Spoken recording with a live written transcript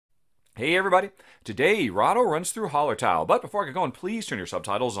Hey everybody, today Rahdo runs through Hallertau, but before I get going, please turn your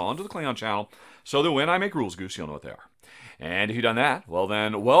subtitles on to the Klingon channel so that when I make Rules Goose, you'll know what they are. And if you've done that, well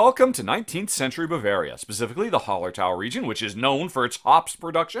then, welcome to 19th century Bavaria, specifically the Hallertau region, which is known for its hops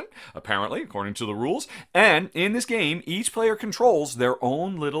production, apparently, according to the rules. And in this game, each player controls their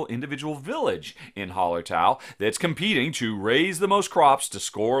own little individual village in Hallertau that's competing to raise the most crops to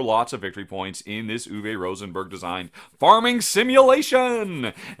score lots of victory points in this Uwe Rosenberg-designed farming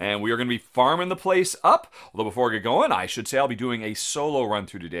simulation. And we are going to be farming the place up. Although before I get going, I should say I'll be doing a solo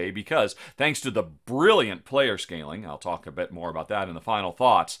run-through today because thanks to the brilliant player scaling, I'll talk a bit more about that in the final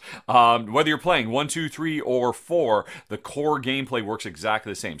thoughts. Whether you're playing 1, 2, 3, or 4, the core gameplay works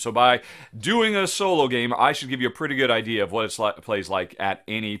exactly the same. So by doing a solo game, I should give you a pretty good idea of what it plays like at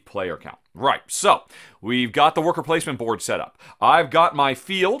any player count. Right, so we've got the worker placement board set up. I've got my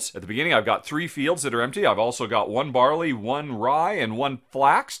fields. At the beginning, I've got 3 fields that are empty. I've also got 1 barley, 1 rye, and 1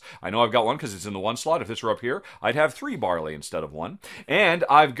 flax. I know I've got 1 because it's in the 1 slot. If this were up here, I'd have 3 barley instead of 1. And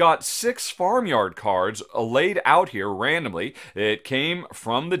I've got 6 farmyard cards laid out here randomly. It came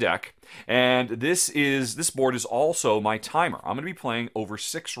from the deck. And this board is also my timer. I'm going to be playing over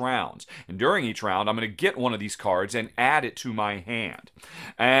 6 rounds. And during each round, I'm going to get one of these cards and add it to my hand.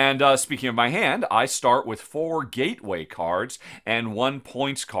 And speaking of my hand, I start with 4 gateway cards and 1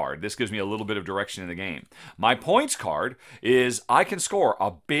 points card. This gives me a little bit of direction in the game. My points card is I can score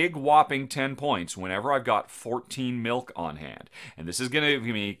a big whopping 10 points whenever I've got 14 milk on hand. And this is going to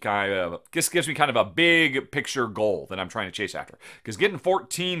give me kind of a big picture goal that I'm trying to chase after. Because getting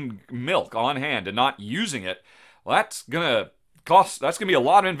 14 milk on hand and not using it, well, that's gonna be a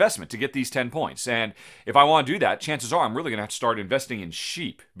lot of investment to get these 10 points. And if I want to do that, chances are I'm really gonna have to start investing in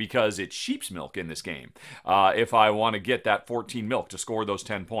sheep, because it's sheep's milk in this game if I want to get that 14 milk to score those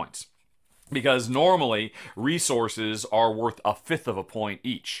 10 points. Because normally, resources are worth 1/5 of a point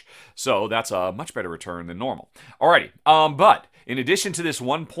each. So that's a much better return than normal. Alrighty, but in addition to this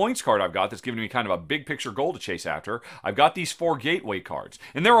 1 points card I've got that's giving me kind of a big picture goal to chase after, I've got these 4 gateway cards.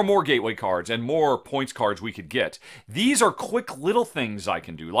 And there are more gateway cards and more points cards we could get. These are quick little things I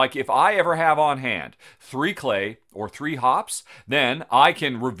can do. Like if I ever have on hand 3 clay or 3 hops, then I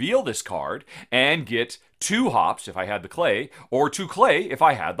can reveal this card and get 2 hops if I had the clay, or 2 clay if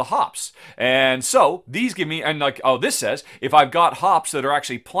I had the hops. And so these give me, and like, oh, this says if I've got hops that are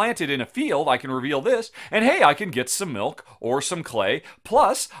actually planted in a field, I can reveal this, and hey, I can get some milk or some clay,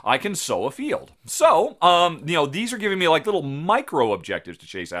 plus I can sow a field. So, these are giving me like little micro objectives to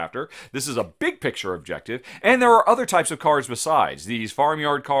chase after. This is a big picture objective, and there are other types of cards besides. These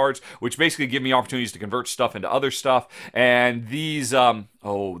farmyard cards, which basically give me opportunities to convert stuff into other stuff, and these,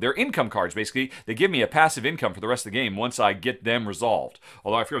 they're income cards, basically. They give me a passive income for the rest of the game once I get them resolved.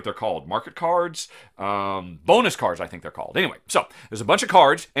 Although I forget what they're called. Market cards? Bonus cards, I think they're called. Anyway, so there's a bunch of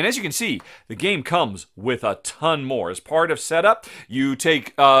cards, and as you can see, the game comes with a ton more. As part of setup, you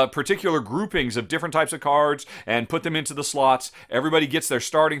take particular groupings of different types of cards and put them into the slots. Everybody gets their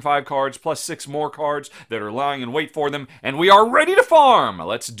starting 5 cards, plus 6 more cards that are lying in wait for them, and we are ready to farm!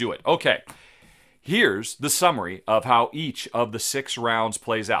 Let's do it. Okay. Here's the summary of how each of the 6 rounds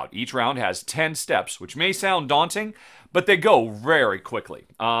plays out. Each round has 10 steps, which may sound daunting, but they go very quickly.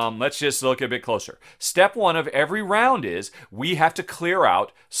 Let's just look a bit closer. Step 1 of every round is we have to clear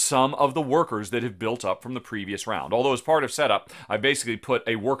out some of the workers that have built up from the previous round. Although as part of setup, I basically put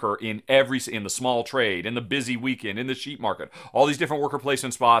a worker in the small trade, in the busy weekend, in the sheep market. All these different worker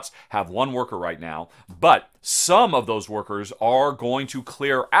placement spots have 1 worker right now, but some of those workers are going to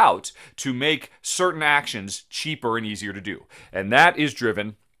clear out to make certain actions cheaper and easier to do. And that is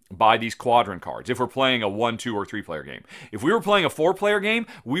driven by these quadrant cards, if we're playing a 1, 2, or 3 player game. If we were playing a 4 player game,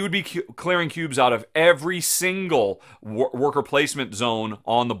 we would be clearing cubes out of every single worker placement zone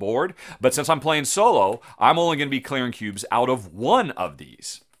on the board. But since I'm playing solo, I'm only going to be clearing cubes out of 1 of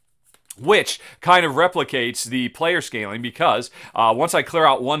these, which kind of replicates the player scaling, because once I clear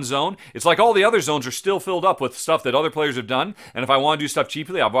out 1 zone, it's like all the other zones are still filled up with stuff that other players have done, and if I want to do stuff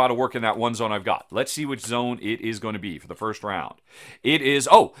cheaply, I've got to work in that 1 zone I've got. Let's see which zone it is going to be for the first round. It is,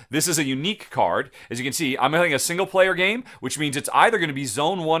 this is a unique card. As you can see, I'm playing a single player game, which means it's either going to be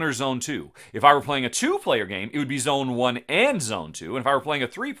zone 1 or zone 2. If I were playing a 2 player game, it would be zone 1 and zone 2, and if I were playing a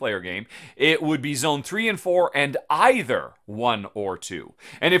 3 player game, it would be zone 3 and 4 and either 1 or 2.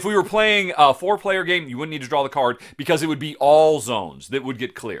 And if we were playing a 4 player game, you wouldn't need to draw the card because it would be all zones that would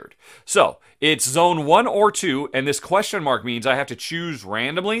get cleared. So it's zone 1 or 2, and this question mark means I have to choose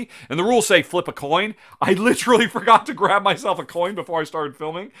randomly, and the rules say flip a coin. I literally forgot to grab myself a coin before I started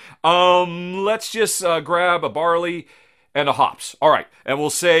filming. Let's just grab a barley and a hops. All right, and we'll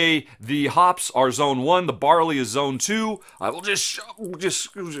say the hops are zone 1, the barley is zone 2. I will just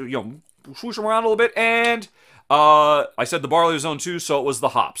swoosh them around a little bit, and I said the barley was zone 2, so it was the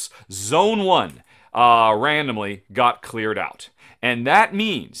hops. Zone 1 randomly got cleared out. And that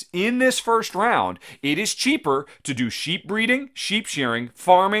means in this first round, it is cheaper to do sheep breeding, sheep shearing,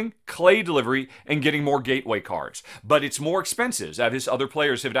 farming, clay delivery, and getting more gateway cards. But it's more expensive as other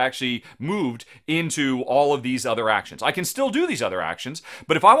players have actually moved into all of these other actions. I can still do these other actions,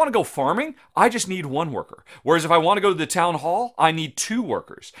 but if I want to go farming, I just need 1 worker. Whereas if I want to go to the town hall, I need 2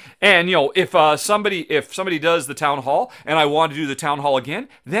 workers. And you know, if somebody does the town hall and I want to do the town hall again,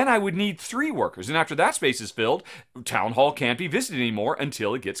 then I would need 3 workers. And after that space is filled, town hall can't be visited anymore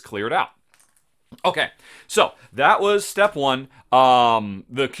until it gets cleared out. Okay, so that was step 1.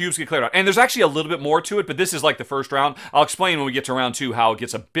 The cubes get cleared out. And there's actually a little bit more to it, but this is like the first round. I'll explain when we get to round 2 how it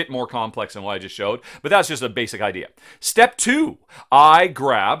gets a bit more complex than what I just showed, but that's just a basic idea. Step 2, I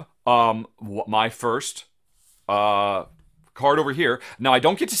grab my first card over here. Now, I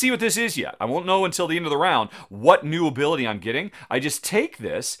don't get to see what this is yet. I won't know until the end of the round what new ability I'm getting. I just take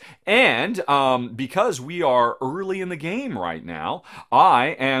this, and because we are early in the game right now, I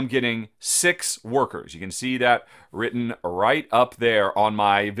am getting 6 workers. You can see that written right up there on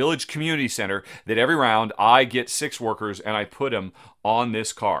my village community center, that every round I get 6 workers, and I put them on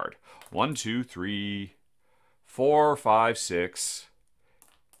this card. 1, 2, 3, 4, 5, 6...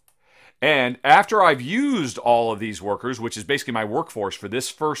 And after I've used all of these workers, which is basically my workforce for this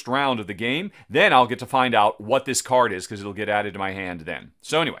first round of the game, then I'll get to find out what this card is, because it'll get added to my hand then.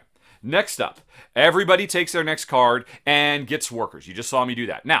 So anyway, next up, everybody takes their next card and gets workers. You just saw me do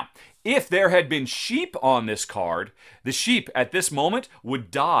that. Now, if there had been sheep on this card, the sheep at this moment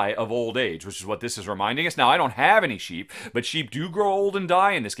would die of old age, which is what this is reminding us. Now, I don't have any sheep, but sheep do grow old and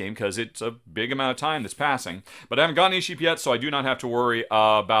die in this game because it's a big amount of time that's passing. But I haven't gotten any sheep yet, so I do not have to worry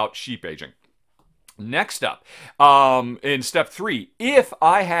about sheep aging. Next up, in step 3, if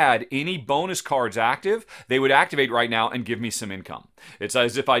I had any bonus cards active, they would activate right now and give me some income. It's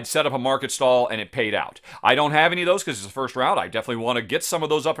as if I'd set up a market stall and it paid out. I don't have any of those because it's the first round. I definitely want to get some of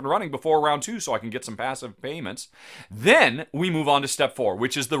those up and running before round 2 so I can get some passive payments. Then we move on to step 4,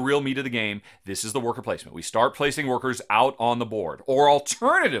 which is the real meat of the game. This is the worker placement. We start placing workers out on the board. Or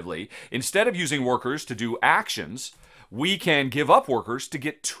alternatively, instead of using workers to do actions, we can give up workers to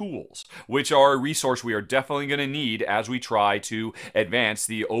get tools, which are a resource we are definitely going to need as we try to advance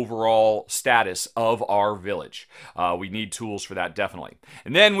the overall status of our village. We need tools for that, definitely.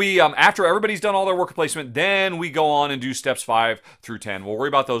 And then we, after everybody's done all their worker placement, then we go on and do steps 5 through 10. We'll worry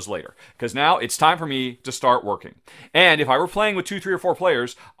about those later, because now it's time for me to start working. And if I were playing with 2, 3, or 4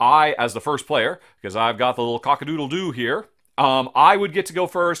 players, I, as the first player, because I've got the little cock-a-doodle-doo here, I would get to go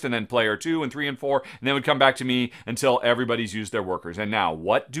first, and then player 2 and 3 and 4, and then it would come back to me until everybody's used their workers. And now,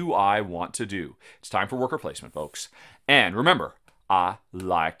 what do I want to do? It's time for worker placement, folks. And remember, I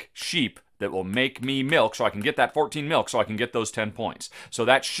like sheep that will make me milk so I can get that 14 milk so I can get those 10 points. So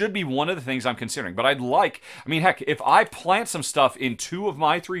that should be one of the things I'm considering. But I'd like, I mean, heck, if I plant some stuff in 2 of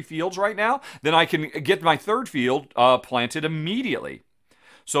my 3 fields right now, then I can get my 3rd field planted immediately.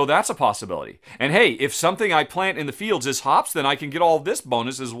 So that's a possibility. And hey, if something I plant in the fields is hops, then I can get all this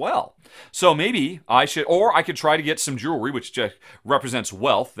bonus as well. So maybe I should, or I could try to get some jewelry, which just represents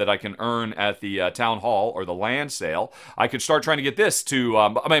wealth that I can earn at the town hall or the land sale. I could start trying to get this to,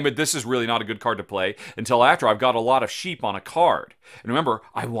 I mean, but this is really not a good card to play until after I've got a lot of sheep on a card. And remember,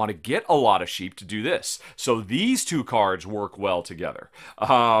 I want to get a lot of sheep to do this. So these 2 cards work well together.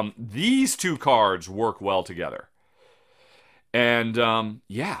 These 2 cards work well together. And,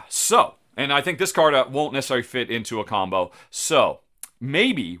 yeah, so, and I think this card won't necessarily fit into a combo. So,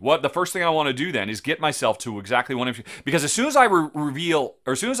 maybe what the first thing I want to do then is get myself to exactly one of, because as soon as I reveal,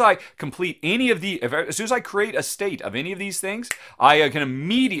 or as soon as I complete any of the, as soon as I create a state of any of these things, I can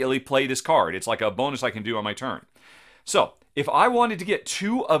immediately play this card. It's like a bonus I can do on my turn. So, if I wanted to get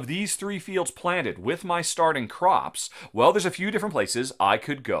 2 of these 3 fields planted with my starting crops, well, there's a few different places I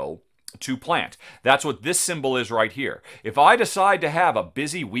could go to plant. That's what this symbol is right here. If I decide to have a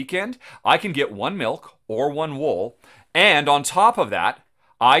busy weekend, I can get 1 milk or 1 wool, and on top of that,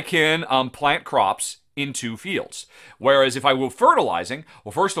 I can plant crops in 2 fields. Whereas if I were fertilizing,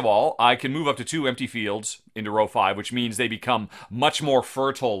 well, first of all, I can move up to 2 empty fields into row 5, which means they become much more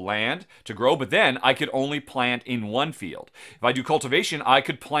fertile land to grow, but then I could only plant in 1 field. If I do cultivation, I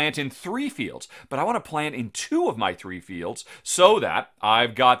could plant in 3 fields, but I want to plant in 2 of my 3 fields so that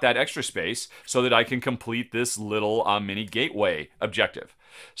I've got that extra space so that I can complete this little mini gateway objective.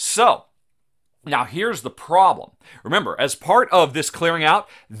 So, now, here's the problem. Remember, as part of this clearing out,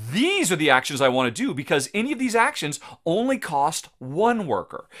 these are the actions I want to do because any of these actions only cost 1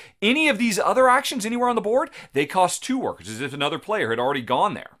 worker. Any of these other actions anywhere on the board, they cost 2 workers, as if another player had already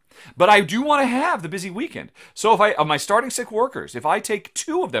gone there. But I do want to have the busy weekend. So if of my starting 6 workers, if I take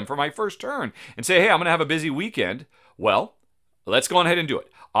 2 of them for my first turn and say, hey, I'm going to have a busy weekend, well, let's go ahead and do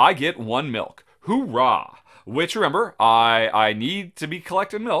it. I get 1 milk. Hoorah! Which, remember, I need to be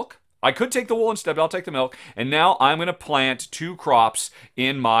collecting milk. I could take the wool instead, but I'll take the milk. And now I'm going to plant 2 crops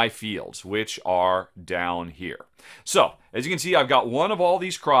in my fields, which are down here. So, as you can see, I've got 1 of all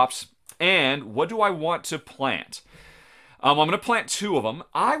these crops. And what do I want to plant? I'm going to plant 2 of them.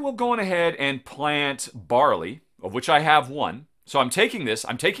 I will go on ahead and plant barley, of which I have 1. So I'm taking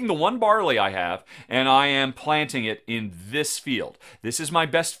the 1 barley I have, and I am planting it in this field. This is my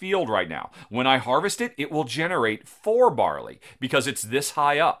best field right now. When I harvest it, it will generate 4 barley because it's this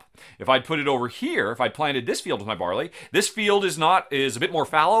high up. If I'd put it over here, if I planted this field with my barley, this field is a bit more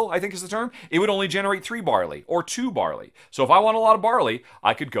fallow, I think is the term. It would only generate 3 barley or 2 barley. So if I want a lot of barley,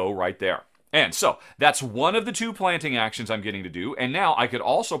 I could go right there. And so that's one of the 2 planting actions I'm getting to do. And now I could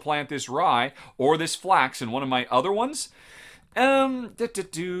also plant this rye or this flax in one of my other ones.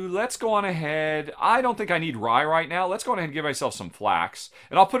 Let's go on ahead. I don't think I need rye right now. Let's go on ahead and give myself some flax.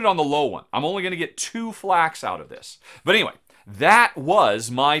 And I'll put it on the low one. I'm only going to get 2 flax out of this. But anyway, that was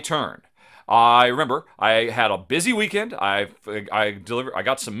my turn. I remember I had a busy weekend. I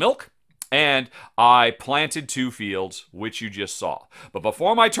got some milk. And I planted 2 fields, which you just saw. But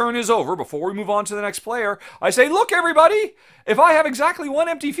before my turn is over, before we move on to the next player, I say, look, everybody, if I have exactly 1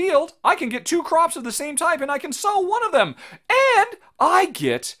 empty field, I can get 2 crops of the same type, and I can sell 1 of them. And I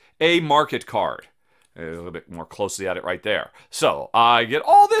get a market card. A little bit more closely at it right there. So I get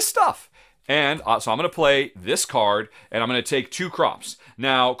all this stuff. And so I'm going to play this card, and I'm going to take 2 crops.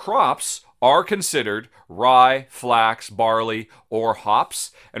 Now, crops are considered rye, flax, barley, or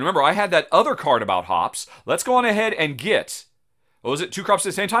hops. And remember, I had that other card about hops. Let's go on ahead and get, what was it, 2 crops at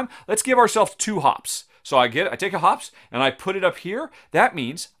the same time? Let's give ourselves 2 hops. So I take a hops, and I put it up here. That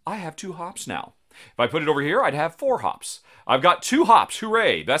means I have 2 hops now. If I put it over here, I'd have 4 hops. I've got 2 hops.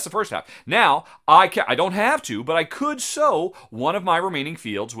 Hooray. That's the first half. Now, I don't have to, but I could sow one of my remaining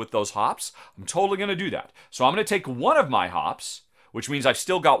fields with those hops. I'm totally going to do that. So I'm going to take one of my hops, which means I've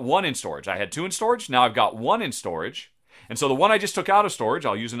still got 1 in storage. I had 2 in storage, now I've got 1 in storage. And so the one I just took out of storage,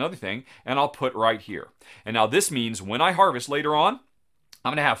 I'll use another thing, and I'll put right here. And now this means when I harvest later on,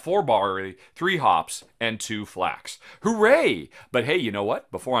 I'm going to have 4 barley, 3 hops, and 2 flax. Hooray! But hey, you know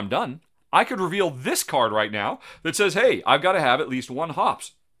what? Before I'm done, I could reveal this card right now that says, hey, I've got to have at least 1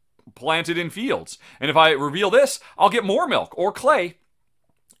 hops planted in fields. And if I reveal this, I'll get more milk or clay.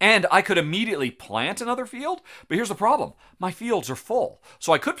 And I could immediately plant another field, but here's the problem. My fields are full.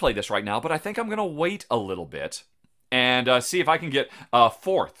 So I could play this right now, but I think I'm going to wait a little bit and see if I can get a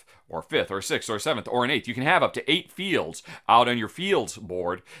 4th or 5th or 6th or 7th or an 8th. You can have up to 8 fields out on your fields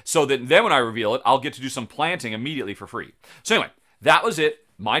board so that then when I reveal it, I'll get to do some planting immediately for free. So anyway, that was it.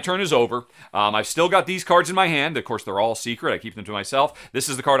 My turn is over. I've still got these cards in my hand. Of course, they're all secret. I keep them to myself. This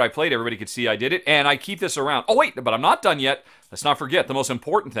is the card I played. Everybody could see I did it. And I keep this around. Oh, wait, but I'm not done yet. Let's not forget the most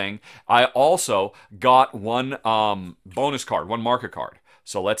important thing. I also got 1 bonus card, 1 market card.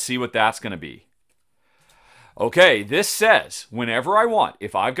 So let's see what that's going to be. Okay, this says, whenever I want,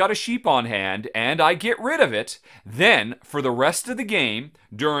 if I've got a sheep on hand and I get rid of it, then for the rest of the game,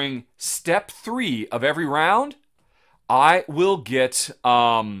 during step 3 of every round, I will get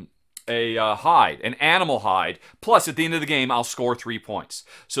a hide, an animal hide, plus at the end of the game, I'll score 3 points.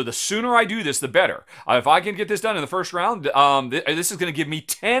 So the sooner I do this, the better. If I can get this done in the first round, this is going to give me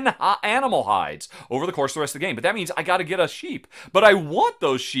 10 animal hides over the course of the rest of the game. But that means I got to get a sheep. But I want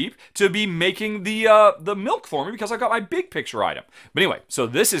those sheep to be making the milk for me because I got my big picture item. But anyway, so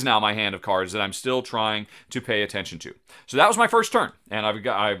this is now my hand of cards that I'm still trying to pay attention to. So that was my first turn, and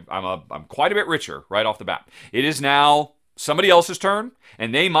I'm quite a bit richer right off the bat. It is now somebody else's turn,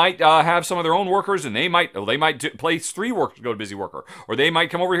 and they might have some of their own workers, and they might place 3 workers to go to busy worker, or they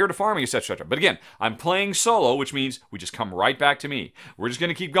might come over here to farming, etc., etc. But again, I'm playing solo, which means we just come right back to me. We're just going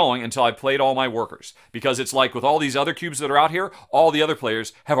to keep going until I've played all my workers, because it's like with all these other cubes that are out here, all the other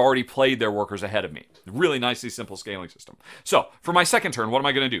players have already played their workers ahead of me. Really nicely simple scaling system. So for my second turn, what am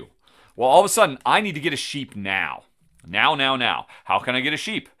I going to do? Well, all of a sudden, I need to get a sheep now. Now. How can I get a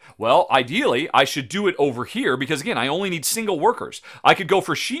sheep? Well, ideally, I should do it over here because, again, I only need single workers. I could go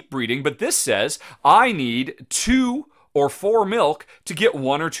for sheep breeding, but this says I need 2 or 4 milk to get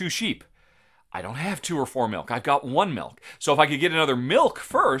 1 or 2 sheep. I don't have 2 or 4 milk. I've got 1 milk. So if I could get another milk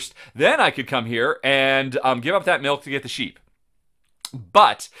first, then I could come here and give up that milk to get the sheep.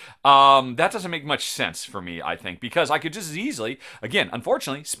 But that doesn't make much sense for me, I think, because I could just as easily, again,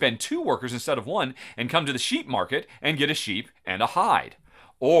 unfortunately, spend 2 workers instead of 1 and come to the sheep market and get a sheep and a hide.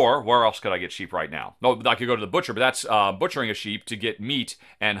 Or where else could I get sheep right now? No, I could go to the butcher, but that's butchering a sheep to get meat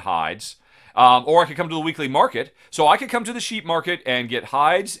and hides. Or I could come to the weekly market. So I could come to the sheep market and get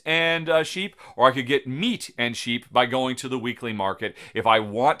hides and sheep, or I could get meat and sheep by going to the weekly market if I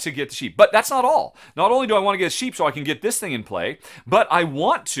want to get the sheep. But that's not all. Not only do I want to get sheep so I can get this thing in play, but I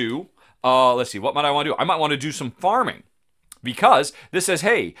want to, let's see, what might I want to do? I might want to do some farming. Because this says,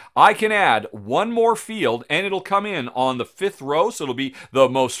 hey, I can add one more field and it'll come in on the 5th row, so it'll be the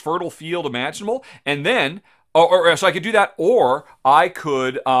most fertile field imaginable. And then, so I could do that, or I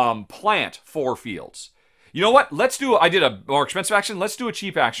could plant 4 fields. You know what? Let's do, I did a more expensive action. Let's do a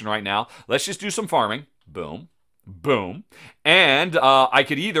cheap action right now. Let's just do some farming. Boom. Boom. And I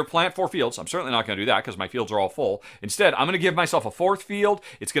could either plant 4 fields. I'm certainly not going to do that because my fields are all full. Instead, I'm going to give myself a 4th field.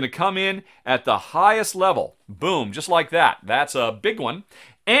 It's going to come in at the highest level. Boom. Just like that. That's a big one.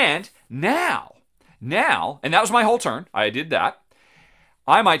 And now, and that was my whole turn. I did that.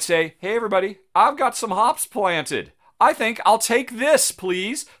 I might say, hey, everybody, I've got some hops planted. I think I'll take this,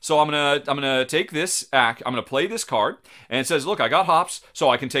 please. So I'm gonna take this I'm gonna play this card, and it says, look, I got hops, so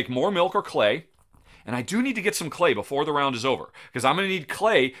I can take more milk or clay. And I do need to get some clay before the round is over, because I'm going to need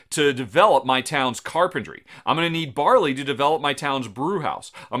clay to develop my town's carpentry. I'm going to need barley to develop my town's brew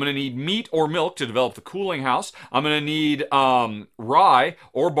house. I'm going to need meat or milk to develop the cooling house. I'm going to need rye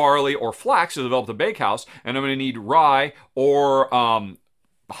or barley or flax to develop the bakehouse. And I'm going to need rye or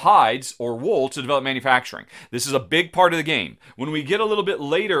hides or wool to develop manufacturing. This is a big part of the game. When we get a little bit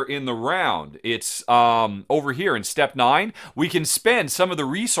later in the round, it's over here in step 9, we can spend some of the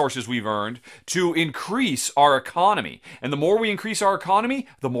resources we've earned to increase our economy. And the more we increase our economy,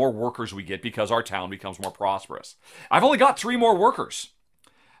 the more workers we get because our town becomes more prosperous. I've only got 3 more workers.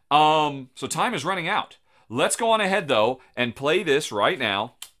 So time is running out. Let's go on ahead though and play this right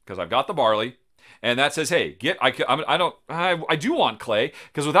now because I've got the barley. And that says, hey, I do want clay,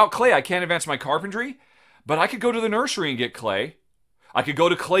 because without clay, I can't advance my carpentry. But I could go to the nursery and get clay. I could go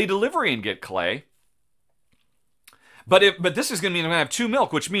to clay delivery and get clay. But this is going to mean I'm going to have 2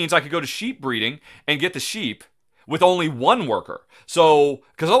 milk, which means I could go to sheep breeding and get the sheep with only 1 worker. So,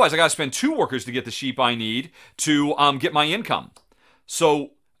 because otherwise I got to spend 2 workers to get the sheep I need to get my income.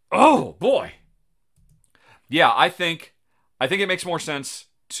 So, oh boy. Yeah, I think it makes more sense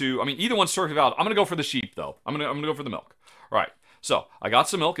to, either one's sort of out. I'm going to go for the sheep, though. I'm going to go for the milk. All right. So I got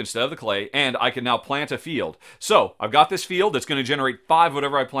some milk instead of the clay, and I can now plant a field. So I've got this field that's going to generate 5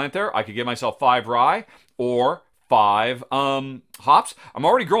 whatever I plant there. I could give myself 5 rye or 5 hops. I'm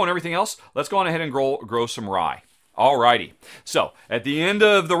already growing everything else. Let's go on ahead and grow some rye. Alrighty. So at the end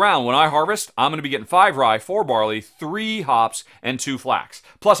of the round, when I harvest, I'm going to be getting 5 rye, 4 barley, 3 hops, and 2 flax.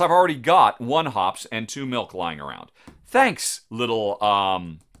 Plus, I've already got 1 hops and 2 milk lying around. Thanks,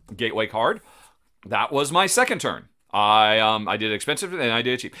 little gateway card. That was my second turn. I did expensive and I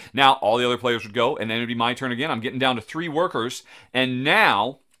did cheap. Now all the other players would go, and then it'd be my turn again. I'm getting down to 3 workers, and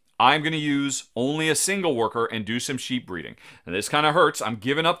now I'm going to use only a single worker and do some sheep breeding. And this kind of hurts. I'm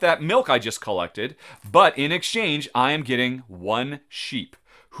giving up that milk I just collected, but in exchange, I am getting 1 sheep.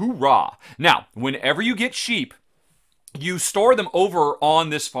 Hoorah! Now, whenever you get sheep, you store them over on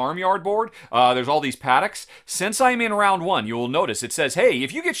this farmyard board. There's all these paddocks. Since I'm in round 1, you will notice it says, hey,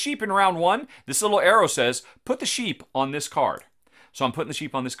 if you get sheep in round 1, this little arrow says, put the sheep on this card. So I'm putting the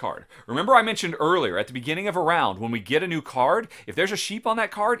sheep on this card. Remember I mentioned earlier, at the beginning of a round, when we get a new card, if there's a sheep on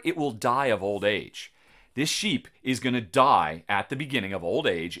that card, it will die of old age. This sheep is going to die at the beginning of old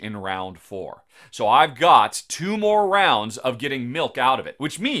age in round 4. So I've got 2 more rounds of getting milk out of it,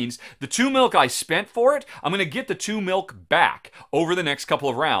 which means the 2 milk I spent for it, I'm going to get the 2 milk back over the next couple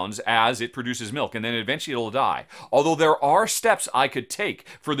of rounds as it produces milk, and then eventually it'll die. Although there are steps I could take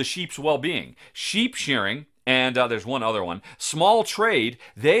for the sheep's well-being. Sheep shearing, and there's one other one. Small trade,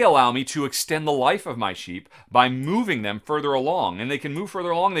 they allow me to extend the life of my sheep by moving them further along. And they can move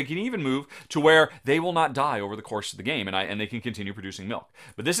further along, they can even move to where they will not die over the course of the game, and they can continue producing milk.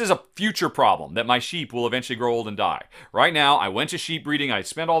 But this is a future problem, that my sheep will eventually grow old and die. Right now, I went to sheep breeding, I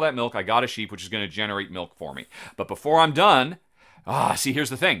spent all that milk, I got a sheep, which is going to generate milk for me. But before I'm done, see, here's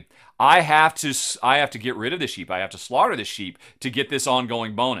the thing. I have to get rid of the sheep. I have to slaughter the sheep to get this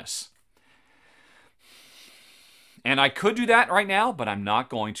ongoing bonus. And I could do that right now, but I'm not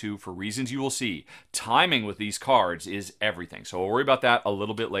going to for reasons you will see. Timing with these cards is everything, so we'll worry about that a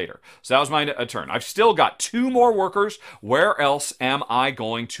little bit later. So that was my turn. I've still got 2 more workers. Where else am I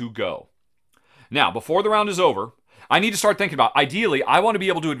going to go? Now, before the round is over, I need to start thinking about, ideally, I want to be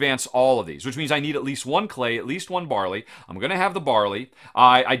able to advance all of these, which means I need at least 1 clay, at least 1 barley. I'm going to have the barley.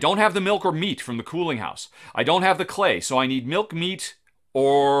 I don't have the milk or meat from the cooling house. I don't have the clay, so I need milk, meat,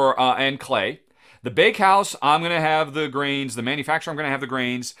 and clay. The bakehouse, I'm going to have the grains. The manufacturer, I'm going to have the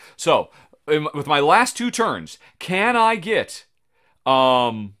grains. So, with my last 2 turns, can I get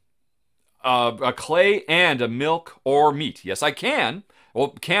a clay and a milk or meat? Yes, I can. Well,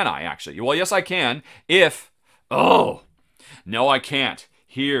 can I actually? Well, yes, I can. If, oh, no, I can't.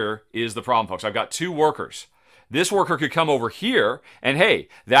 Here is the problem, folks. I've got 2 workers. This worker could come over here, and hey,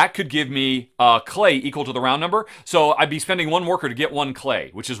 that could give me clay equal to the round number. So I'd be spending 1 worker to get 1 clay,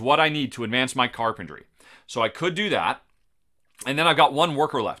 which is what I need to advance my carpentry. So I could do that. And then I've got 1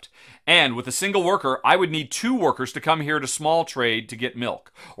 worker left. And with a single worker, I would need 2 workers to come here to small trade to get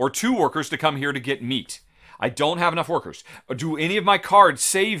milk. Or 2 workers to come here to get meat. I don't have enough workers. Do any of my cards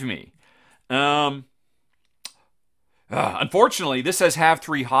save me? Unfortunately, this says have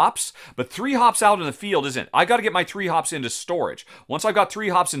 3 hops, but 3 hops out in the field isn't. I got to get my 3 hops into storage. Once I've got 3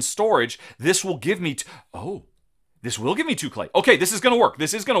 hops in storage, this will give me... this will give me 2 clay. Okay, this is going to work.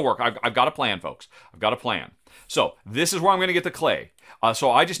 This is going to work. I've got a plan, folks. I've got a plan. So this is where I'm going to get the clay. So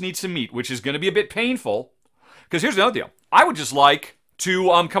I just need some meat, which is going to be a bit painful. Because here's another deal. I would just like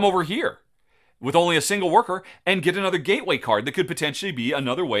to come over here with only a single worker and get another gateway card that could potentially be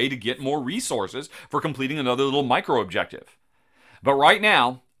another way to get more resources for completing another little micro objective. But right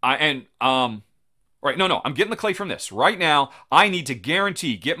now, I'm getting the clay from this. Right now, I need to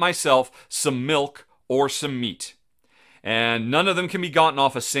guarantee get myself some milk or some meat. And none of them can be gotten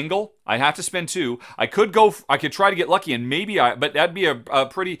off a single. I have to spend 2. I could try to get lucky and maybe but that'd be a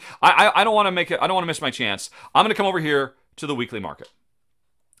pretty, I don't want to make it, I don't want to miss my chance. I'm going to come over here to the weekly market.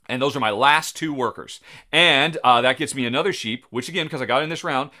 And those are my last 2 workers. And that gets me another sheep, which again, because I got in this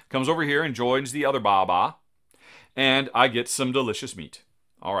round, comes over here and joins the other Baba. And I get some delicious meat.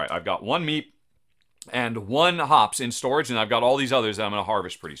 All right, I've got 1 meat and 1 hops in storage, and I've got all these others that I'm going to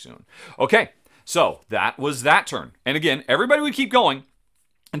harvest pretty soon. Okay, so that was that turn. And again, everybody would keep going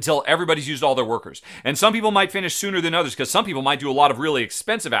until everybody's used all their workers. And some people might finish sooner than others because some people might do a lot of really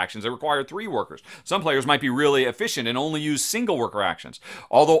expensive actions that require 3 workers. Some players might be really efficient and only use single worker actions.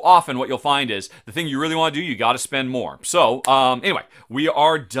 Although often what you'll find is the thing you really want to do, you got to spend more. So anyway, we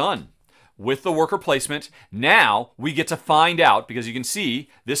are done with the worker placement. Now we get to find out, because you can see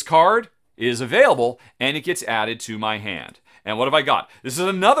this card is available and it gets added to my hand. And what have I got? This is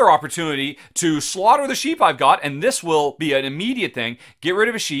another opportunity to slaughter the sheep I've got, and this will be an immediate thing. Get rid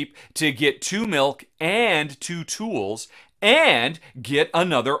of a sheep to get 2 milk and 2 tools and get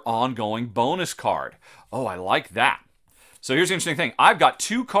another ongoing bonus card. Oh, I like that. So here's the interesting thing. I've got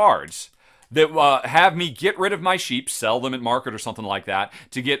 2 cards that have me get rid of my sheep, sell them at market or something like that,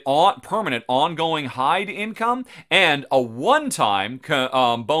 to get permanent ongoing hide income and a one-time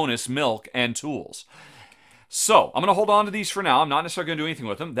bonus milk and tools. So, I'm going to hold on to these for now. I'm not necessarily going to do anything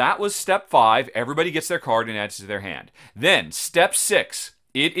with them. That was step 5. Everybody gets their card and adds it to their hand. Then, step 6.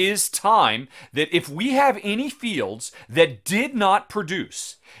 It is time that if we have any fields that did not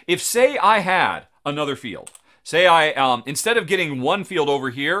produce, if say I had another field, say I, instead of getting 1 field over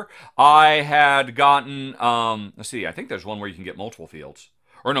here, I had gotten, let's see, I think there's one where you can get multiple fields.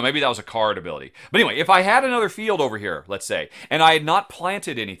 Or no, maybe that was a card ability. But anyway, if I had another field over here, let's say, and I had not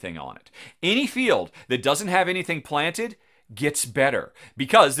planted anything on it, any field that doesn't have anything planted gets better,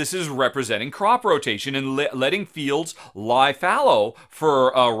 because this is representing crop rotation and letting fields lie fallow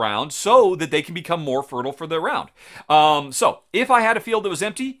for a round so that they can become more fertile for the round. So if I had a field that was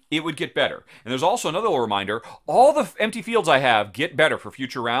empty, it would get better. And there's also another little reminder, all the empty fields I have get better for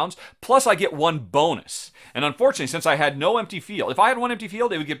future rounds, plus I get 1 bonus. And unfortunately, since I had no empty field, if I had 1 empty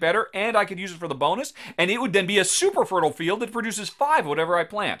field, it would get better, and I could use it for the bonus, and it would then be a super fertile field that produces 5 whatever I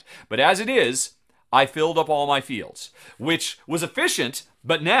plant. But as it is, I filled up all my fields, which was efficient,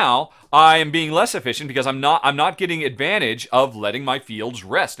 but now I am being less efficient because I'm not getting advantage of letting my fields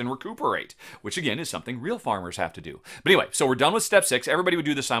rest and recuperate, which again is something real farmers have to do. But anyway, so we're done with step 6. Everybody would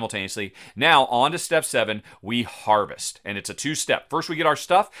do this simultaneously. Now on to step 7, we harvest, and it's a 2-step. First we get our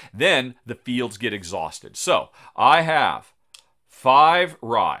stuff, then the fields get exhausted. So I have 5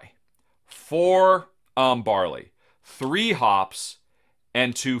 rye, 4 barley, 3 hops,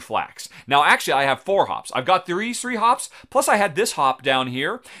 and 2 flax. Now, actually, I have 4 hops. I've got 3 hops, plus I had this hop down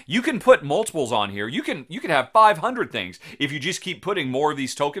here. You can put multiples on here. You can have 500 things if you just keep putting more of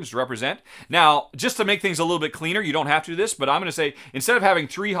these tokens to represent. Now, just to make things a little bit cleaner, you don't have to do this, but I'm going to say, instead of having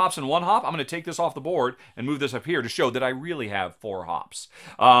 3 hops and 1 hop, I'm going to take this off the board and move this up here to show that I really have 4 hops.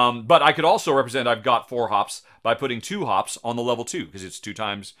 But I could also represent I've got 4 hops by putting 2 hops on the level 2, because it's 2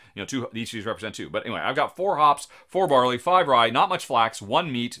 times, each of these represent 2. But anyway, I've got 4 hops, 4 barley, 5 rye, not much flax,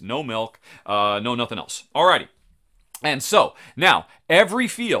 1 meat, no milk, no nothing else. Alrighty. And so now every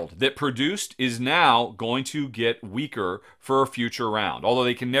field that produced is now going to get weaker for a future round. Although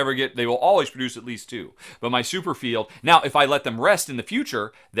they will always produce at least 2. But my super field, now if I let them rest in the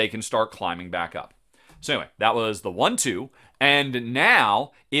future, they can start climbing back up. So anyway, that was the 1-2. And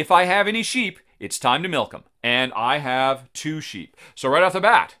now if I have any sheep, it's time to milk them. And I have 2 sheep. So right off the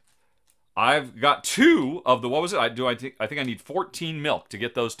bat, I've got 2 of the, what was it? I think I need 14 milk to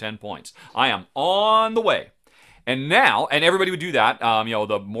get those 10 points. I am on the way. And now, and everybody would do that.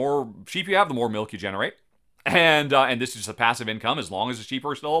 The more sheep you have, the more milk you generate. And this is just a passive income as long as the sheep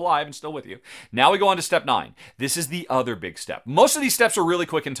are still alive and still with you. Now we go on to step 9. This is the other big step. Most of these steps are really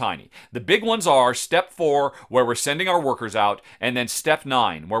quick and tiny. The big ones are step 4, where we're sending our workers out, and then step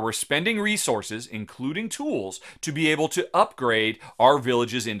 9, where we're spending resources, including tools, to be able to upgrade our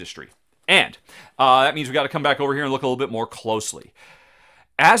village's industry. And that means we got to come back over here and look a little bit more closely.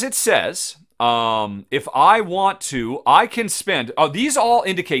 As it says, if I want to, I can spend, these all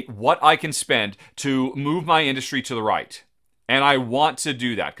indicate what I can spend to move my industry to the right. And I want to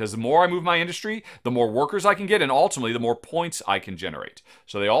do that because the more I move my industry, the more workers I can get, and ultimately the more points I can generate.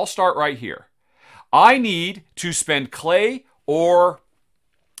 So they all start right here. I need to spend clay or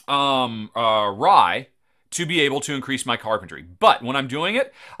rye to be able to increase my carpentry. But when I'm doing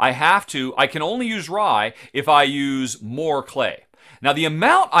it, I can only use rye if I use more clay. Now, the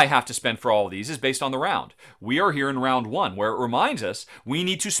amount I have to spend for all of these is based on the round. We are here in round 1, where it reminds us we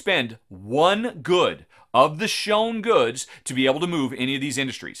need to spend 1 good of the shown goods to be able to move any of these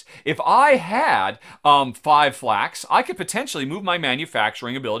industries. If I had 5 flax, I could potentially move my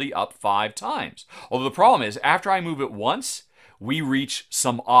manufacturing ability up 5 times. Although the problem is, after I move it once, we reach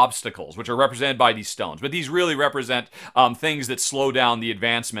some obstacles, which are represented by these stones. But these really represent things that slow down the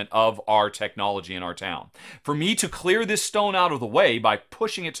advancement of our technology in our town. For me to clear this stone out of the way by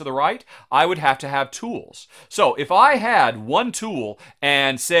pushing it to the right, I would have to have tools. So if I had 1 tool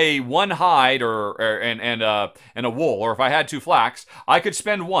and, say, 1 hide and a wool, or if I had 2 flax, I could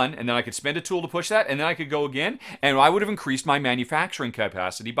spend 1, and then I could spend a tool to push that, and then I could go again, and I would have increased my manufacturing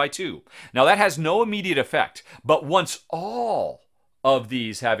capacity by 2. Now, that has no immediate effect, but once all of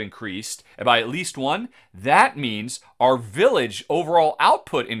these have increased by at least 1, that means our village overall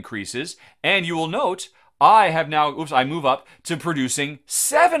output increases, and you will note I have now, I move up to producing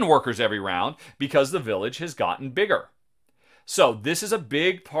 7 workers every round because the village has gotten bigger. So this is a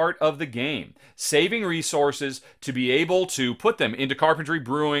big part of the game, saving resources to be able to put them into carpentry,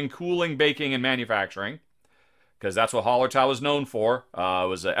 brewing, cooling, baking, and manufacturing, because that's what Hallertau is known for. It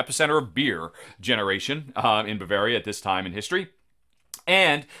was an epicenter of beer generation in Bavaria at this time in history.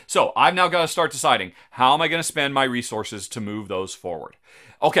 And so I've now got to start deciding, how am I going to spend my resources to move those forward?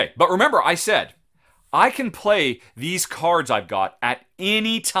 Okay, but remember I said I can play these cards I've got at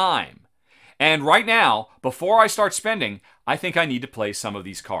any time. And right now, before I start spending, I think I need to play some of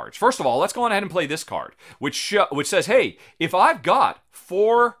these cards. First of all, let's go on ahead and play this card, which says, hey, if I've got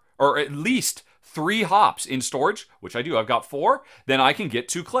 4 or at least 3 hops in storage, which I do, I've got 4, then I can get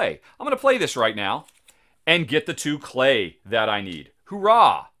 2 clay. I'm going to play this right now and get the 2 clay that I need.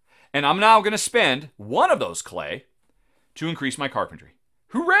 Hurrah! And I'm now going to spend 1 of those clay to increase my carpentry.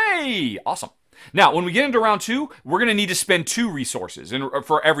 Hooray! Awesome. Now, when we get into round 2, we're going to need to spend 2 resources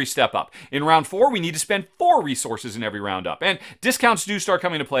for every step up. In round 4, we need to spend 4 resources in every round up. And discounts do start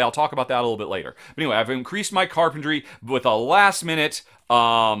coming into play. I'll talk about that a little bit later. But anyway, I've increased my carpentry with a last-minute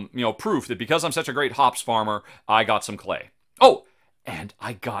proof that because I'm such a great hops farmer, I got some clay. Oh, and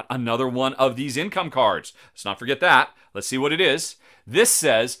I got another one of these income cards. Let's not forget that. Let's see what it is. This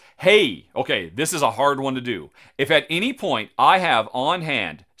says, hey, okay, this is a hard one to do. If at any point I have on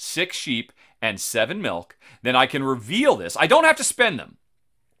hand 6 sheep and 7 milk, then I can reveal this. I don't have to spend them.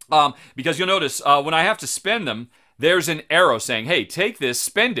 Because you'll notice when I have to spend them, there's an arrow saying, hey, take this,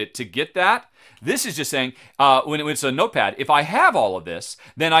 spend it to get that. This is just saying, when it's a notepad, if I have all of this,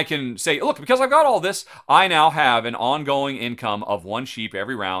 then I can say, look, because I've got all this, I now have an ongoing income of 1 sheep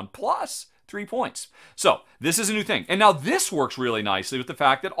every round plus 3 points. So this is a new thing. And now this works really nicely with the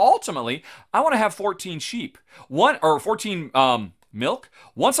fact that ultimately I want to have 14 sheep. 14 milk.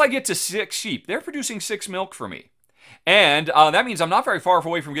 Once I get to 6 sheep, they're producing 6 milk for me. And that means I'm not very far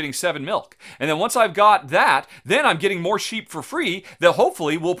away from getting 7 milk. And then once I've got that, then I'm getting more sheep for free that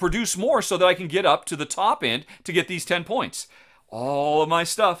hopefully will produce more so that I can get up to the top end to get these 10 points. All of my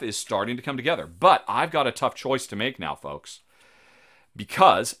stuff is starting to come together. But I've got a tough choice to make now, folks.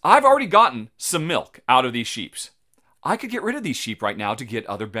 Because I've already gotten some milk out of these sheep. I could get rid of these sheep right now to get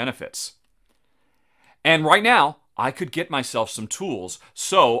other benefits. And right now, I could get myself some tools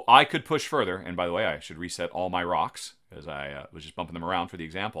so I could push further. And by the way, I should reset all my rocks because I was just bumping them around for the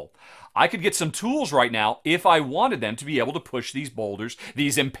example. I could get some tools right now if I wanted them to be able to push these boulders,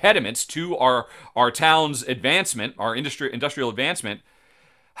 these impediments to our town's advancement, our industrial advancement.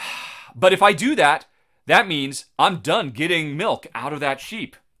 But if I do that, that means I'm done getting milk out of that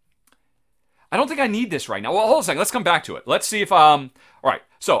sheep. I don't think I need this right now. Well, hold on a second. Let's come back to it. Let's see if all right.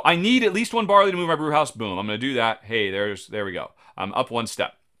 So I need at least one barley to move my brew house. Boom. I'm going to do that. Hey, there we go. I'm up one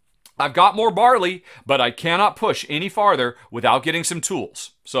step. I've got more barley, but I cannot push any farther without getting some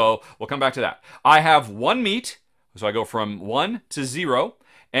tools. So we'll come back to that. I have one meat, so I go from 1 to 0,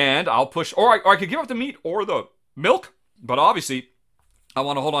 and I'll push, or I could give up the meat or the milk, but obviously I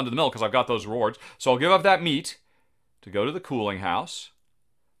want to hold on to the milk because I've got those rewards. So I'll give up that meat to go to the cooling house.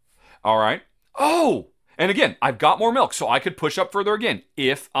 All right. Oh! And again, I've got more milk, so I could push up further again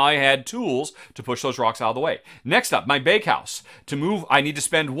if I had tools to push those rocks out of the way. Next up, my bakehouse. To move, I need to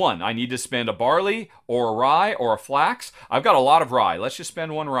spend 1. I need to spend a barley or a rye or a flax. I've got a lot of rye. Let's just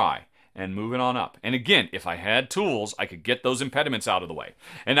spend 1 rye and move it on up. And again, if I had tools, I could get those impediments out of the way.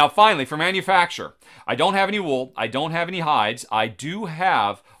 And now finally, for manufacture, I don't have any wool. I don't have any hides. I do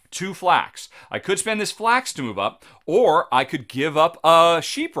have 2 flax. I could spend this flax to move up, or I could give up a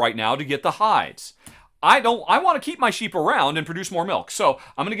sheep right now to get the hides. I want to keep my sheep around and produce more milk. So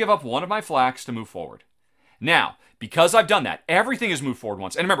I'm going to give up 1 of my flax to move forward. Now, because I've done that, everything has moved forward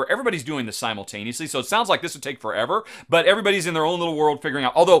once. And remember, everybody's doing this simultaneously, so it sounds like this would take forever, but everybody's in their own little world figuring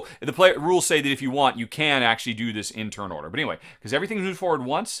out. Although the rules say that if you want, you can actually do this in turn order. But anyway, because everything's moved forward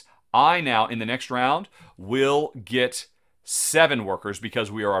once, I now, in the next round, will get 7 workers because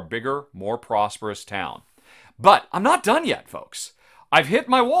we are a bigger, more prosperous town. But I'm not done yet, folks. I've hit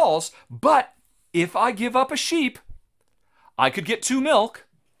my walls, but if I give up a sheep, I could get 2 milk.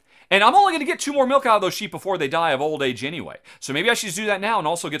 And I'm only going to get 2 more milk out of those sheep before they die of old age anyway. So maybe I should do that now and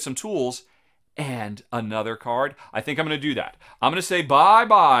also get some tools and another card. I think I'm going to do that. I'm going to say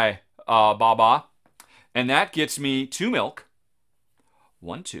bye-bye, Baba. And that gets me 2 milk.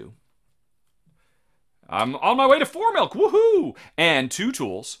 1, 2. I'm on my way to 4 milk. Woohoo! And 2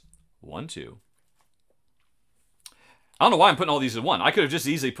 tools. 1, 2. I don't know why I'm putting all these in 1. I could have just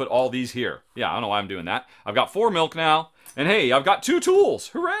easily put all these here. Yeah, I don't know why I'm doing that. I've got 4 milk now. And hey, I've got 2 tools.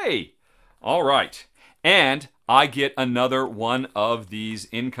 Hooray! All right. And I get another one of these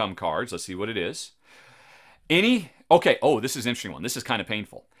income cards. Let's see what it is. Okay, oh, this is an interesting one. This is kind of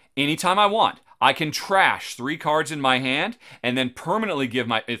painful. Anytime I want, I can trash 3 cards in my hand and then permanently give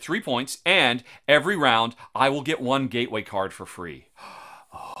my 3 points. And every round, I will get 1 gateway card for free.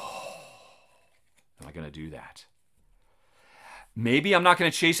 Oh, am I going to do that? Maybe I'm not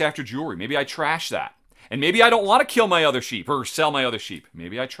going to chase after jewelry. Maybe I trash that. And maybe I don't want to kill my other sheep or sell my other sheep.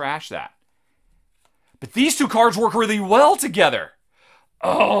 Maybe I trash that. But these 2 cards work really well together.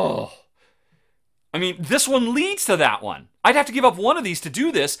 Oh. I mean, this one leads to that one. I'd have to give up one of these to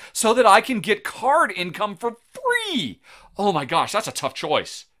do this so that I can get card income for free. Oh my gosh, that's a tough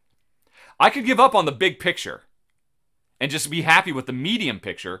choice. I could give up on the big picture and just be happy with the medium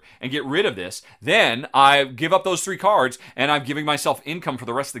picture and get rid of this. Then I give up those 3 cards and I'm giving myself income for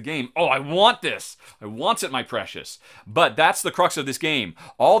the rest of the game. Oh, I want this. I want it, my precious. But that's the crux of this game.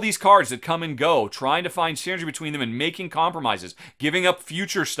 All these cards that come and go, trying to find synergy between them and making compromises, giving up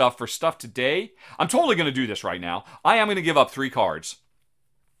future stuff for stuff today. I'm totally going to do this right now. I am going to give up 3 cards.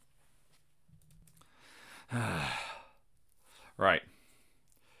 Right.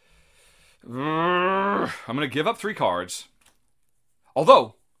 I'm going to give up 3 cards.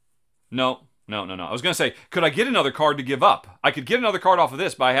 Although, no. I was going to say, could I get another card to give up? I could get another card off of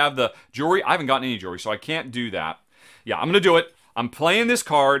this, but I have the jewelry. I haven't gotten any jewelry, so I can't do that. Yeah, I'm going to do it. I'm playing this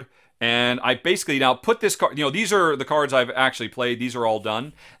card, and I basically now put this card. You know, these are the cards I've actually played. These are all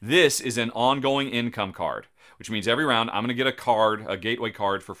done. This is an ongoing income card, which means every round I'm going to get a card, a gateway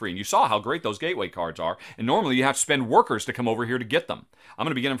card for free. And you saw how great those gateway cards are. And normally you have to spend workers to come over here to get them. I'm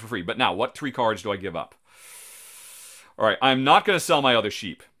going to be getting them for free. But now, what 3 cards do I give up? All right, I'm not going to sell my other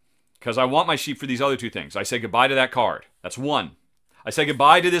sheep because I want my sheep for these other 2 things. I say goodbye to that card. That's 1. I say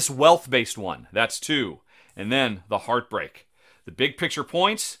goodbye to this wealth-based one. That's 2. And then the heartbreak. The big picture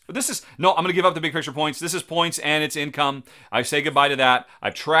points. No, I'm going to give up the big picture points. This is points and it's income. I say goodbye to that.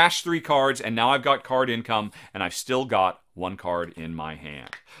 I've trashed 3 cards and now I've got card income and I've still got 1 card in my hand.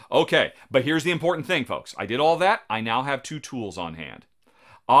 Okay, but here's the important thing, folks. I did all that. I now have 2 tools on hand.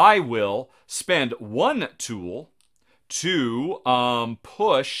 I will spend 1 tool to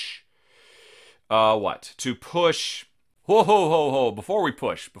push, To push, before we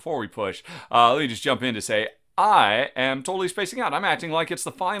push, let me just jump in to say, I am totally spacing out. I'm acting like it's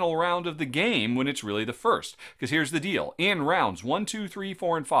the final round of the game when it's really the first. Because here's the deal. In rounds 1, 2, 3,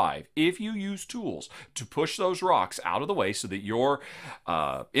 4, and 5, if you use tools to push those rocks out of the way so that your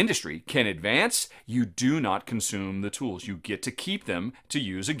industry can advance, you do not consume the tools. You get to keep them to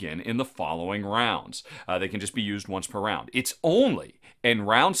use again in the following rounds. They can just be used once per round. It's only in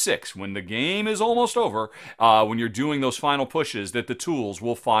round 6, when the game is almost over, when you're doing those final pushes, that the tools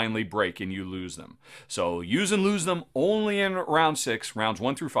will finally break and you lose them. So use and lose them only in round 6, rounds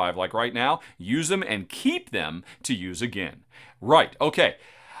 1 through 5, like right now. Use them and keep them to use again. Right, okay.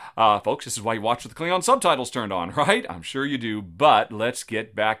 Folks, this is why you watch with the Klingon subtitles turned on, right? I'm sure you do, but let's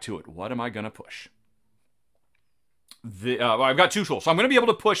get back to it. What am I going to push? I've got 2 tools, so I'm going to be able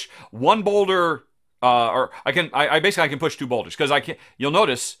to push 1 boulder. Or I basically can push 2 boulders, because I can. You'll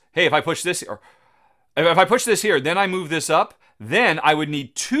notice, hey, if I push this, or if I push this here, then I move this up, then I would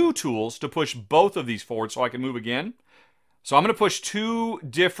need 2 tools to push both of these forward so I can move again. So I'm going to push 2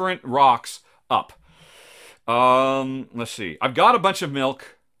 different rocks up. Let's see. I've got a bunch of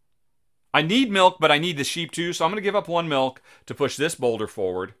milk. I need milk, but I need the sheep too, so I'm going to give up 1 milk to push this boulder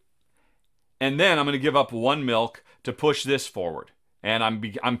forward. And then I'm going to give up 1 milk to push this forward. And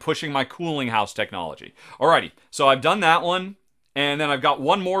I'm pushing my cooling house technology. Alrighty, so I've done that one, and then I've got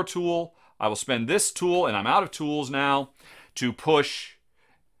 1 more tool. I will spend this tool, and I'm out of tools now, to push.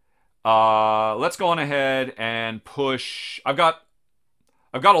 Let's go on ahead and push. I've got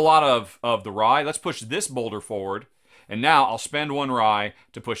a lot of the rye. Let's push this boulder forward, and now I'll spend 1 rye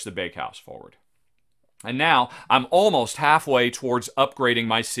to push the bakehouse forward. And now I'm almost halfway towards upgrading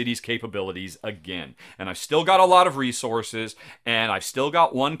my city's capabilities again. And I've still got a lot of resources, and I've still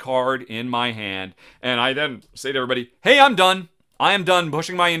got 1 card in my hand. And I then say to everybody, hey, I'm done. I am done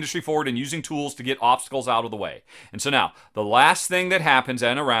pushing my industry forward and using tools to get obstacles out of the way. And so now, the last thing that happens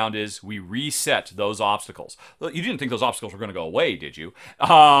in a round is we reset those obstacles. You didn't think those obstacles were going to go away, did you?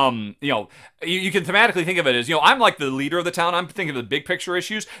 You know, you can thematically think of it as, you know, I'm like the leader of the town. I'm thinking of the big picture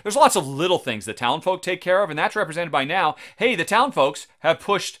issues. There's lots of little things the town folk take care of, and that's represented by now, hey, the town folks have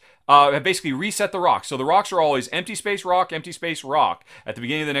pushed have basically reset the rocks. So the rocks are always empty space rock at the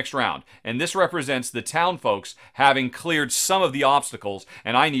beginning of the next round. And this represents the town folks having cleared some of the obstacles,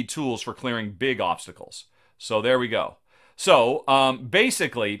 and I need tools for clearing big obstacles. So there we go. So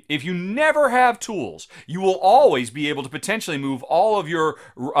basically, if you never have tools, you will always be able to potentially move all of your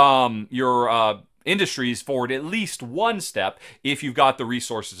industries forward at least 1 step if you've got the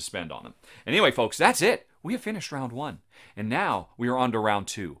resources to spend on them. Anyway, folks, that's it. We have finished round 1. And now we are on to round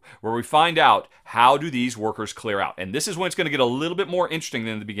 2, where we find out how do these workers clear out. And this is when it's going to get a little bit more interesting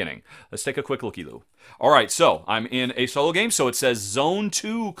than in the beginning. Let's take a quick looky-loo. All right, so I'm in a solo game, so it says Zone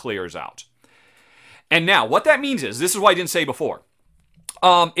 2 clears out. And now, what that means is, this is what I didn't say before.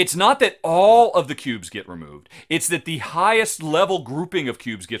 It's not that all of the cubes get removed. It's that the highest level grouping of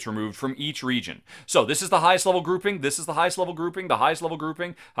cubes gets removed from each region. So this is the highest level grouping, this is the highest level grouping, the highest level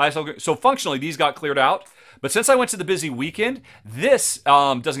grouping, highest level grouping. So functionally, these got cleared out. But since I went to the busy weekend, this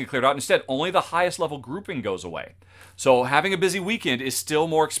doesn't get cleared out. Instead, only the highest level grouping goes away. So having a busy weekend is still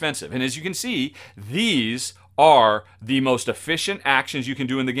more expensive. And as you can see, these are the most efficient actions you can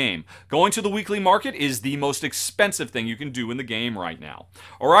do in the game. Going to the weekly market is the most expensive thing you can do in the game right now.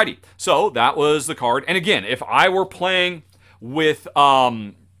 Alrighty, so that was the card. And again, if I were playing with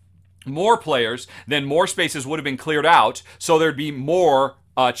more players, then more spaces would have been cleared out, so there'd be more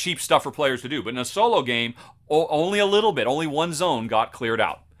cheap stuff for players to do. But in a solo game, only a little bit, only 1 zone got cleared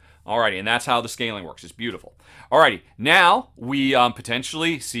out. Alrighty, and that's how the scaling works. It's beautiful. Alrighty, now we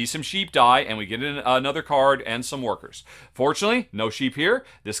potentially see some sheep die, and we get in another card and some workers. Fortunately, no sheep here.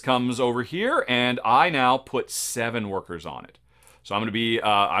 This comes over here, and I now put 7 workers on it. So I'm going to be,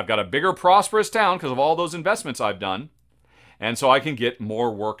 I've got a bigger prosperous town because of all those investments I've done. And so I can get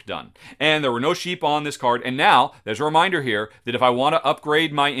more work done. And there were no sheep on this card. And now, there's a reminder here that if I want to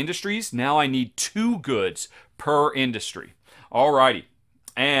upgrade my industries, now I need 2 goods per industry. Alrighty.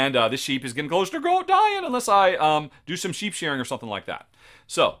 And this sheep is getting close to dying unless I do some sheep shearing or something like that.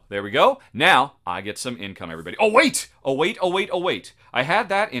 So, there we go. Now, I get some income, everybody. Oh, wait! Oh, wait, oh, wait, oh, wait. I had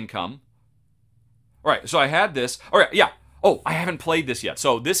that income. All right, so I had this. All right, yeah. Oh, I haven't played this yet.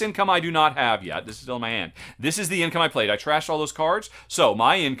 So, this income I do not have yet. This is still in my hand. This is the income I played. I trashed all those cards. So,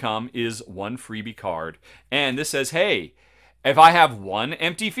 my income is 1 freebie card. And this says, hey, if I have 1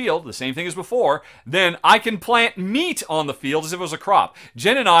 empty field, the same thing as before, then I can plant meat on the field as if it was a crop.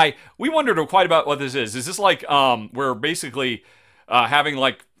 Jen and I, we wondered quite about what this is. Is this like we're basically having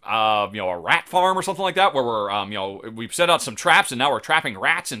like a rat farm or something like that, where we're, we've set out some traps and now we're trapping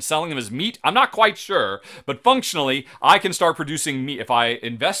rats and selling them as meat. I'm not quite sure, but functionally, I can start producing meat. If I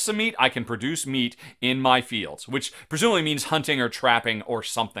invest some meat, I can produce meat in my fields, which presumably means hunting or trapping or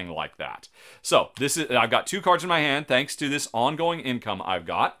something like that. So I've got 2 cards in my hand thanks to this ongoing income I've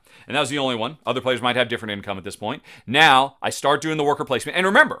got. And that was the only one. Other players might have different income at this point. Now, I start doing the worker placement. And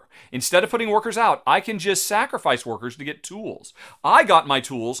remember, instead of putting workers out, I can just sacrifice workers to get tools. I got my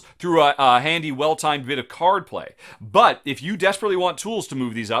tools through a handy, well-timed bit of card play. But if you desperately want tools to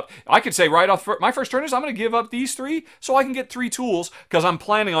move these up, I could say right off, my first turn is I'm going to give up these 3 so I can get 3 tools because I'm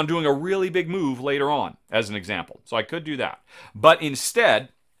planning on doing a really big move later on, as an example. So I could do that. But instead,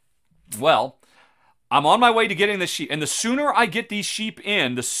 well, I'm on my way to getting the sheep, and the sooner I get these sheep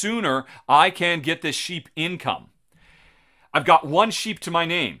in, the sooner I can get this sheep income. I've got 1 sheep to my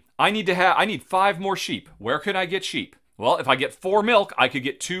name. I need 5 more sheep. Where could I get sheep? Well, if I get 4 milk, I could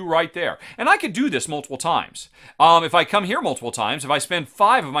get 2 right there. And I could do this multiple times. If I come here multiple times, if I spend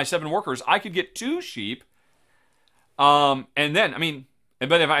 5 of my 7 workers, I could get 2 sheep. And then,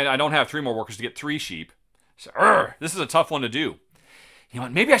 but if I don't have 3 more workers to get 3 sheep. So, this is a tough one to do. You know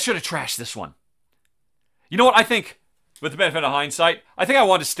what? Maybe I should have trashed this one. You know what? I think, with the benefit of hindsight, I think I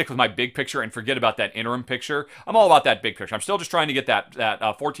want to stick with my big picture and forget about that interim picture. I'm all about that big picture. I'm still just trying to get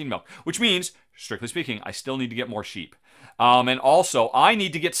that 14 milk, which means, strictly speaking, I still need to get more sheep. And also, I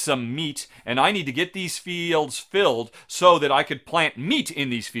need to get some meat, and I need to get these fields filled so that I could plant meat in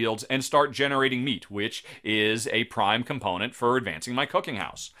these fields and start generating meat, which is a prime component for advancing my cooking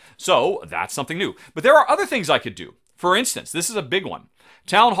house. So, that's something new. But there are other things I could do. For instance, this is a big one.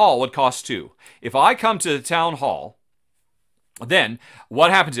 Town Hall would cost 2. If I come to the Town Hall, then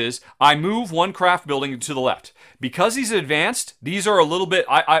what happens is I move 1 craft building to the left. Because these are advanced, these are a little bit,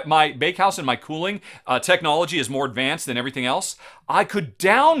 my bakehouse and my cooling technology is more advanced than everything else. I could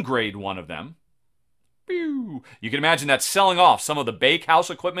downgrade one of them. You can imagine that selling off some of the bakehouse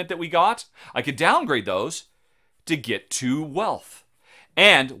equipment that we got. I could downgrade those to get 2 wealth.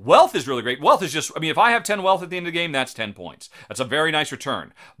 And wealth is really great. Wealth is just, if I have 10 wealth at the end of the game, that's 10 points. That's a very nice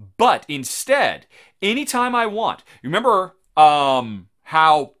return. But instead, anytime I want, remember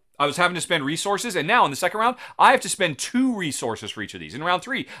how I was having to spend resources, and now in the second round, I have to spend 2 resources for each of these. In round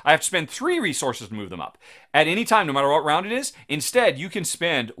 3, I have to spend 3 resources to move them up. At any time, no matter what round it is, instead, you can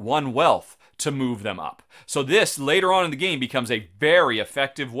spend 1 wealth to move them up. So this, later on in the game, becomes a very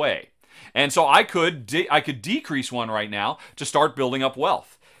effective way. And so I could decrease 1 right now to start building up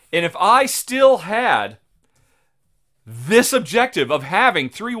wealth. And if I still had this objective of having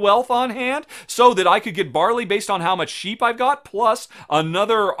 3 wealth on hand so that I could get barley based on how much sheep I've got plus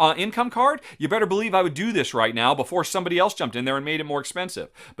another income card, you better believe I would do this right now before somebody else jumped in there and made it more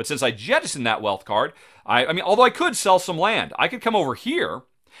expensive. But since I jettisoned that wealth card, although I could sell some land, I could come over here,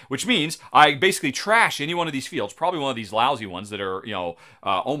 which means I basically trash any one of these fields, probably one of these lousy ones that are,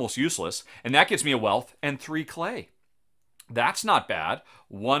 almost useless, and that gets me a wealth and 3 clay. That's not bad.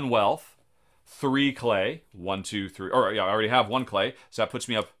 1 wealth, 3 clay, 1, 2, 3, or yeah, I already have 1 clay, so that puts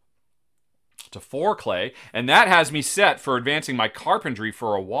me up to 4 clay, and that has me set for advancing my carpentry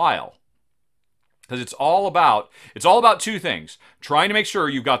for a while. Because it's all about 2 things. Trying to make sure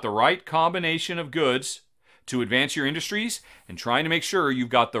you've got the right combination of goods to advance your industries, and trying to make sure you've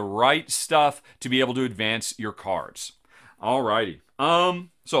got the right stuff to be able to advance your cards. Alrighty.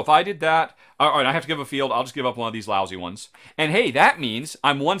 So if I did that, all right, I have to give a field. I'll just give up one of these lousy ones. And hey, that means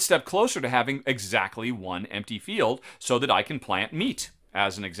I'm 1 step closer to having exactly 1 empty field so that I can plant meat,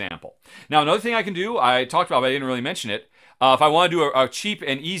 as an example. Now, another thing I can do, I talked about, but I didn't really mention it. If I want to do a cheap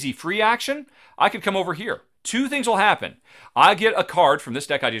and easy free action, I could come over here. 2 things will happen. I get a card from this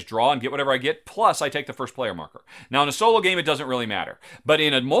deck I just draw and get whatever I get, plus I take the first player marker. Now, in a solo game, it doesn't really matter. But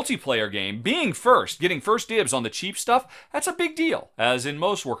in a multiplayer game, being first, getting first dibs on the cheap stuff, that's a big deal, as in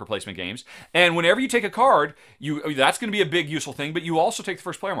most worker placement games. And whenever you take a card, that's going to be a big useful thing, but you also take the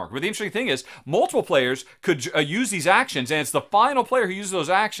first player marker. But the interesting thing is, multiple players could use these actions, and it's the final player who uses those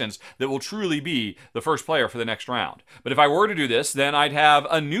actions that will truly be the first player for the next round. But if I were to do this, then I'd have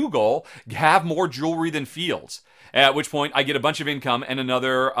a new goal, have more jewelry than fields. At which point I get a bunch of income and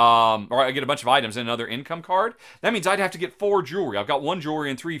another, or I get a bunch of items and another income card. That means I'd have to get 4 jewelry. I've got 1 jewelry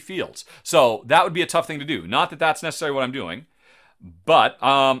and 3 fields. So that would be a tough thing to do. Not that that's necessarily what I'm doing. But,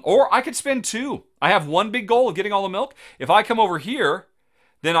 or I could spend 2. I have 1 big goal of getting all the milk. If I come over here,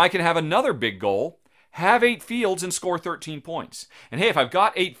 then I can have another big goal, have 8 fields and score 13 points. And hey, if I've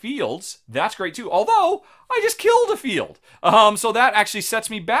got 8 fields, that's great too. Although, I just killed a field. So that actually sets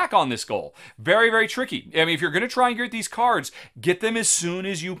me back on this goal. Very, very tricky. I mean, if you're going to try and get these cards, get them as soon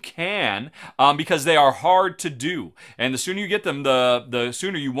as you can, because they are hard to do. And the sooner you get them, the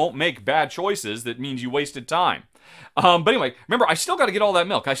sooner you won't make bad choices. That means you wasted time. But anyway, remember, I still got to get all that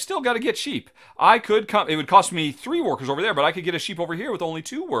milk. I still got to get sheep. It would cost me 3 workers over there, but I could get a sheep over here with only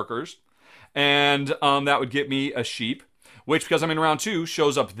 2 workers. And that would get me a sheep, which, because I'm in round 2,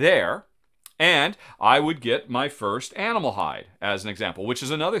 shows up there. And I would get my first animal hide, as an example, which is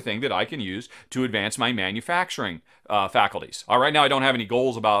another thing that I can use to advance my manufacturing faculties. All right, now I don't have any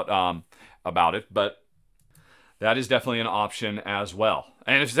goals about it, but that is definitely an option as well.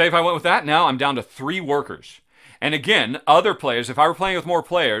 And if I went with that, now I'm down to 3 workers. And again, other players, if I were playing with more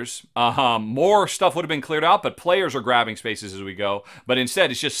players, more stuff would have been cleared out, but players are grabbing spaces as we go. But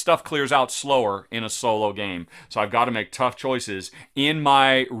instead, it's just stuff clears out slower in a solo game. So I've got to make tough choices in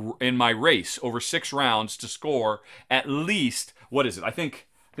my race over 6 rounds to score at least, what is it? I think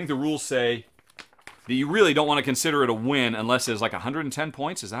the rules say that you really don't want to consider it a win unless it's like 110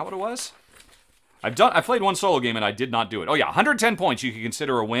 points. Is that what it was? I played 1 solo game and I did not do it. Oh yeah, 110 points you could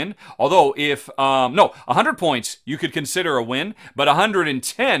consider a win. Although if, no, 100 points you could consider a win, but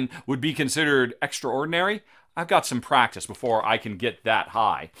 110 would be considered extraordinary. I've got some practice before I can get that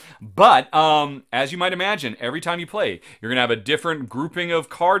high. But, as you might imagine, every time you play, you're going to have a different grouping of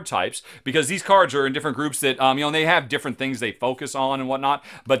card types, because these cards are in different groups that, and they have different things they focus on and whatnot,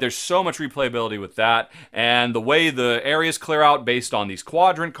 but there's so much replayability with that, and the way the areas clear out based on these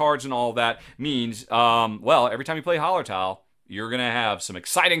quadrant cards and all that means, well, every time you play Hallertau, you're going to have some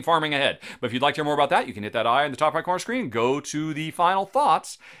exciting farming ahead. But if you'd like to hear more about that, you can hit that eye in the top right corner screen, go to the final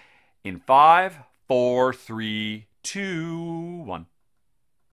thoughts in 5, 4, 3, 2, 1.